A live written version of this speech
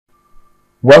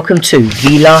Welcome to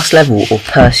the last level of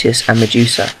Perseus and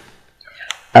Medusa.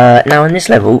 Now in this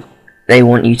level, they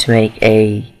want you to make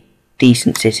a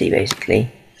decent city,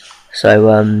 basically.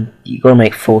 So you've got to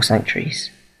make 4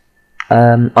 sanctuaries.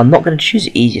 I'm not going to choose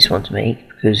the easiest one to make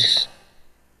because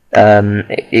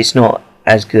it's not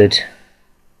as good.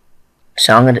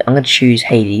 So I'm going to choose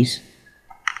Hades.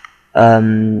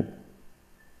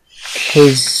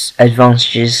 His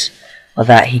advantages are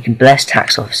that he can bless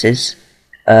tax offices,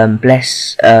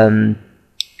 bless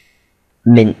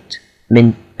mints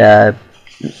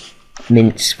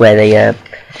where they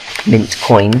mint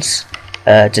coins,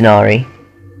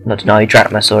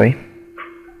 drachma, sorry.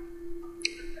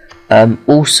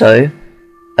 Also,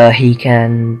 he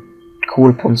can call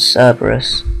upon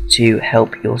Cerberus to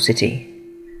help your city,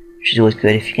 which is always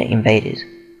good if you get invaded.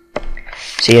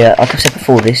 So yeah, like I've said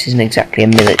before, this isn't exactly a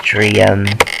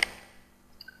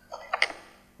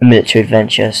military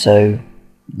adventure, so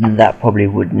that probably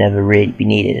would never really be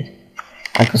needed.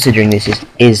 And considering this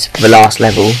is the last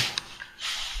level,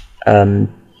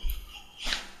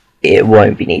 it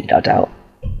won't be needed, I doubt.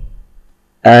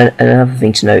 Another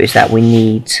thing to note is that we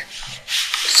need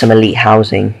some elite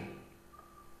housing.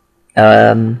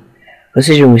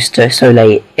 Considering we're so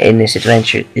late in this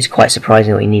adventure, it's quite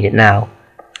surprising that we need it now.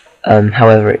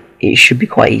 However, it should be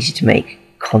quite easy to make,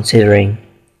 considering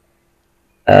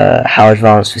how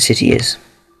advanced the city is.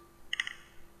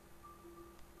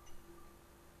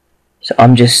 So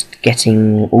I'm just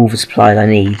getting all the supplies I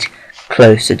need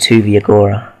closer to the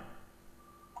Agora.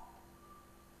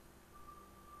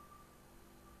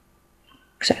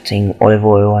 Accepting olive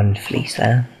oil and fleece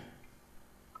there.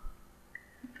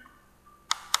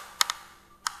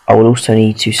 I will also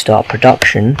need to start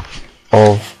production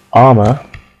of armour,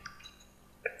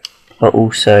 but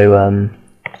also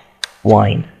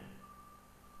wine,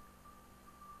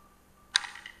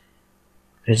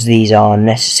 because these are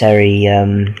necessary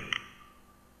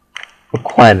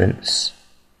requirements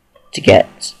to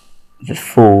get the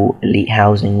full elite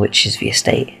housing, which is the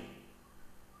estate.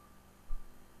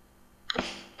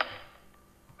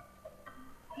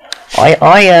 I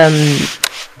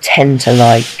tend to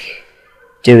like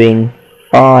doing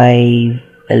 5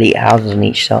 elite houses on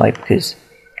each side because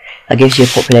that gives you a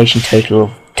population total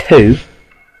of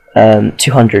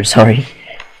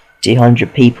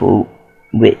 200 people,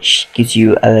 which gives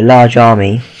you a large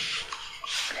army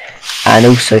and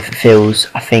also fulfills,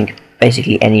 I think,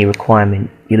 basically any requirement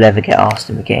you'll ever get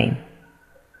asked in the game.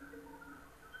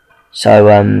 So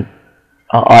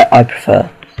I prefer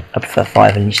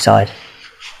 5 on each side.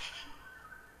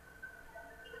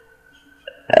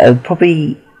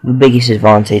 Probably the biggest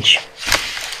advantage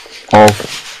of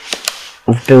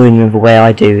building them the way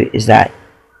I do is that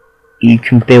you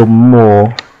can build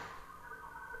more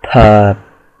per...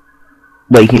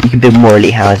 well, you can build more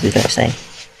elite houses, let's say.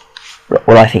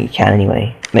 Well, I think you can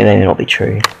anyway. Maybe not be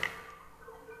true.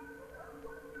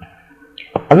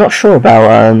 I'm not sure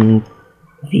about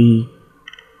the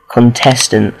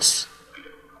contestants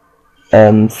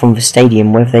from the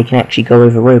stadium, whether they can actually go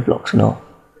over roadblocks or not.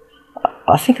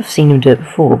 I think I've seen them do it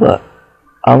before, but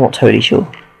I'm not totally sure.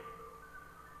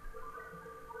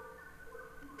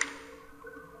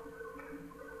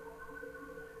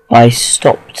 I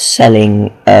stopped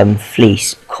selling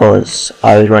fleece because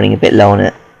I was running a bit low on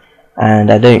it, and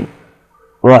I do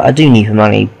need the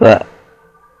money, but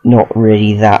not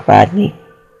really that badly.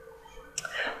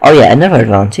 Oh yeah, another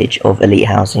advantage of elite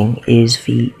housing is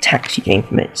the tax you gain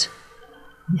from it.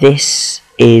 This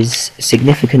is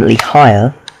significantly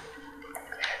higher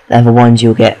than the ones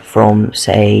you'll get from,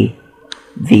 say,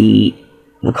 the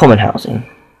common housing.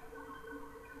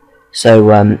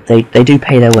 So they do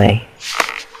pay their way.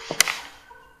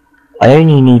 I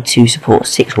only need to support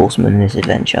 6 horsemen in this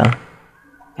adventure,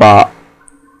 but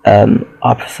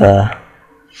I prefer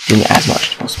doing as much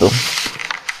as possible.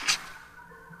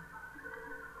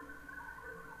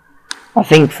 I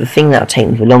think the thing that will take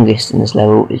me the longest in this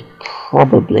level is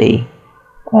probably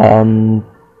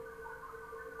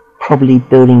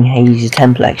building Hades'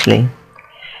 temple, actually.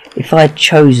 If I had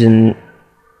chosen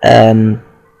another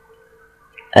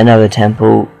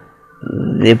temple,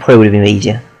 it probably would have been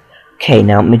easier. Okay,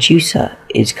 now Medusa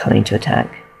is coming to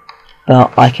attack,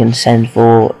 but I can send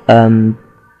for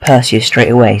Perseus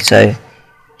straight away, so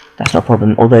that's not a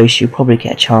problem, although she'll probably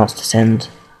get a chance to send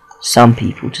some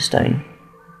people to stone.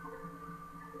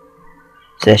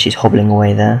 So there she's hobbling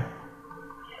away there.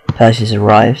 Perseus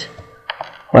arrived.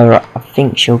 However, I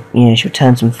think she'll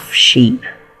turn some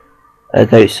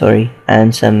goats,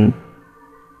 and some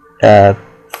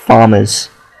farmers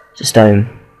to stone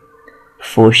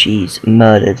before she's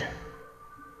murdered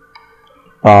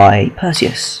by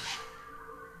Perseus.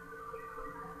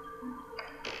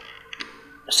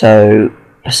 So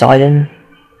Poseidon,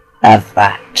 have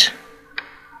that.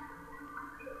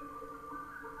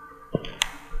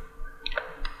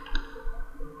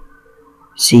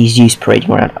 See Zeus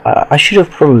parading around. I should have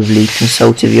probably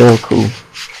consulted the oracle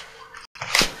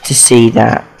to see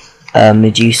that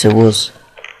Medusa was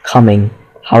coming.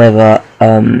 However,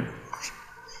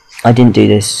 I didn't do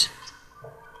this.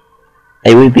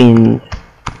 It would have been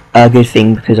a good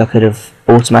thing because I could have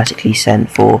automatically sent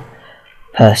for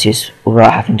Perseus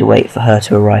without having to wait for her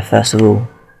to arrive first of all.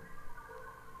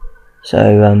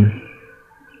 So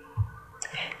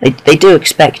they do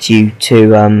expect you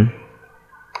to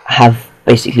have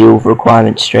basically all the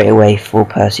requirements straight away for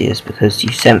Perseus because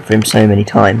you sent for him so many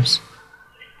times.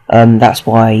 That's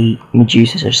why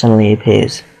Medusa suddenly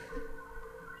appears.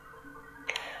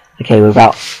 Okay,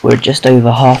 we're just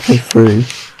over halfway through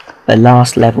the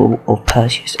last level of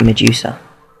Perseus and Medusa.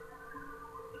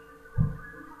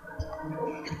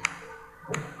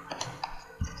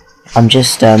 I'm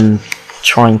just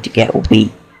trying to get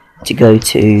Orbit to go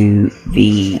to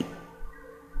the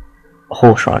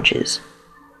horse ranches.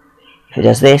 If it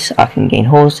does this, I can gain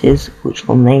horses, which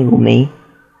will enable me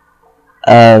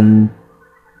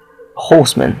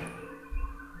horsemen.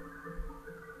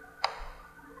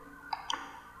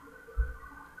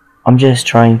 I'm just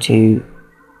trying to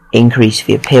increase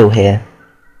the appeal here,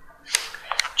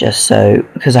 just so,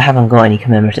 because I haven't got any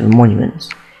commemorative monuments,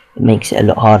 it makes it a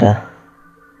lot harder.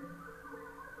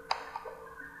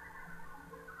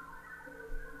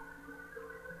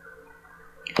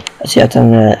 See, I've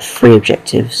done 3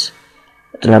 objectives.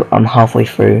 I'm halfway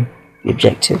through the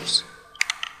objectives.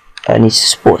 I need to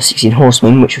support 16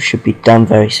 horsemen, which should be done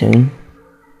very soon.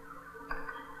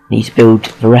 Need to build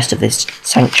the rest of this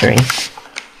sanctuary.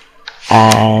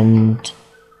 And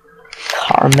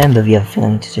can't remember the other thing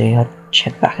I need to do. I'll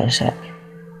check back in a sec.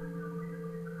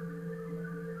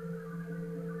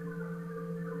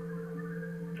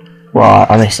 Well,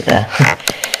 I missed it there.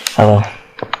 Oh well.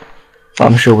 But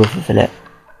I'm sure we'll fulfill it.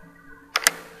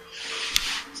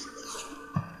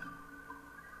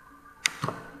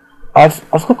 I've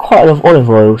got quite a lot of olive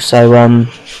oil, so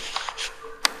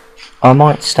I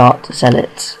might start to sell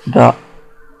it, but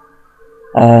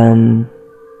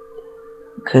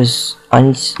because I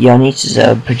need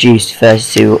to produce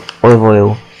 32 olive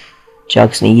oil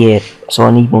jugs in a year, so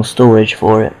I need more storage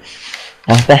for it.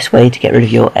 Now the best way to get rid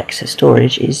of your excess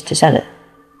storage is to sell it.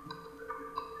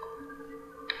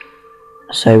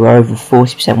 So we're over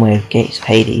 40% way of Gates of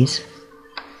Hades.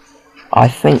 I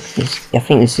think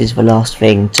this is the last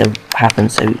thing to happen,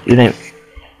 so you don't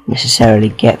necessarily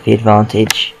get the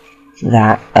advantage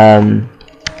that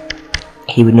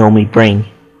he would normally bring,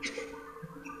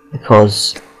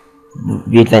 because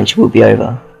the adventure will be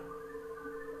over.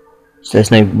 So there's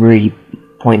no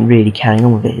point really carrying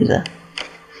on with it, is there?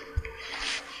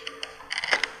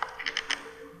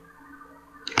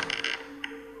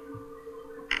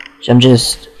 So I'm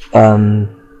just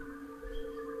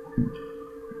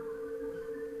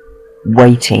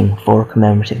waiting for a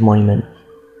commemorative monument,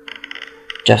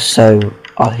 just so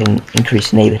I can increase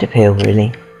the neighbourhood appeal,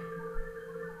 really.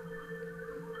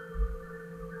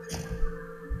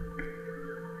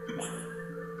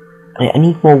 I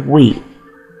need more wheat.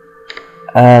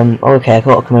 Okay, I've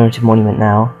got a commemorative monument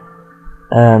now.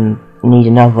 Need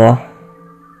another.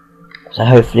 So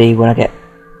hopefully when I get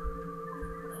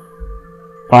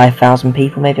 5,000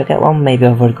 people, maybe I'll get one. Maybe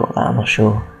I've already got that, I'm not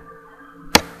sure.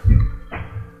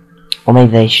 Or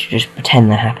maybe they should just pretend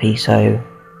they're happy so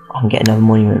I can get another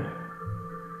monument.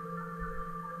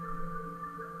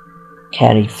 Okay,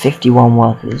 I need 51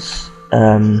 workers.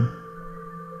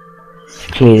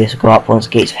 Clearly this will go up once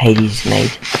Gates of Hades is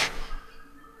made.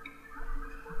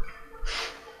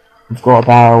 We've got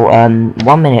about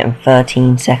 1 minute and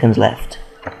 13 seconds left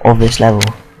of this level.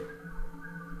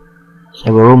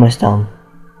 So we're almost done.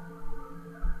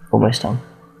 Almost done.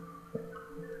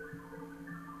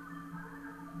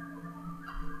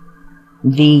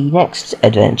 The next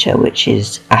adventure, which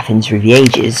is Athens Through the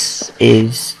Ages,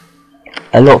 is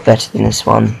a lot better than this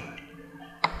one.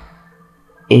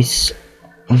 It's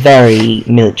very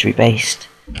military based,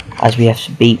 as we have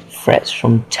to beat threats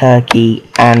from Turkey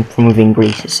and from within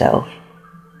Greece itself.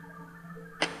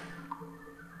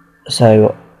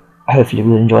 So hopefully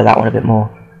we'll enjoy that one a bit more.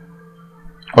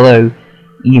 Although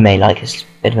you may like this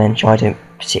adventure, I don't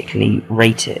particularly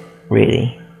rate it,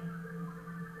 really.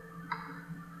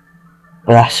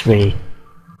 But that's really...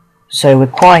 So we're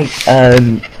quite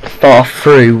far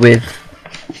through with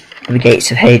the Gates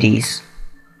of Hades.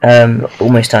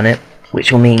 Almost done it,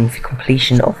 which will mean the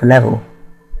completion of the level.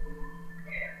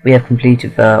 We have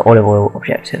completed the olive oil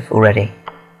objective already.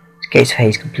 Gates of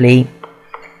Hades complete.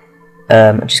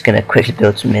 I'm just going to quickly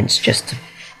build some mints just to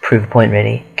prove a point,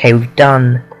 really. Okay, we've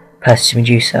done Perseus and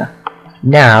Medusa.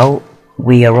 Now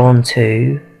we are on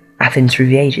to Athens through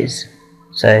the ages.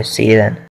 So see you then.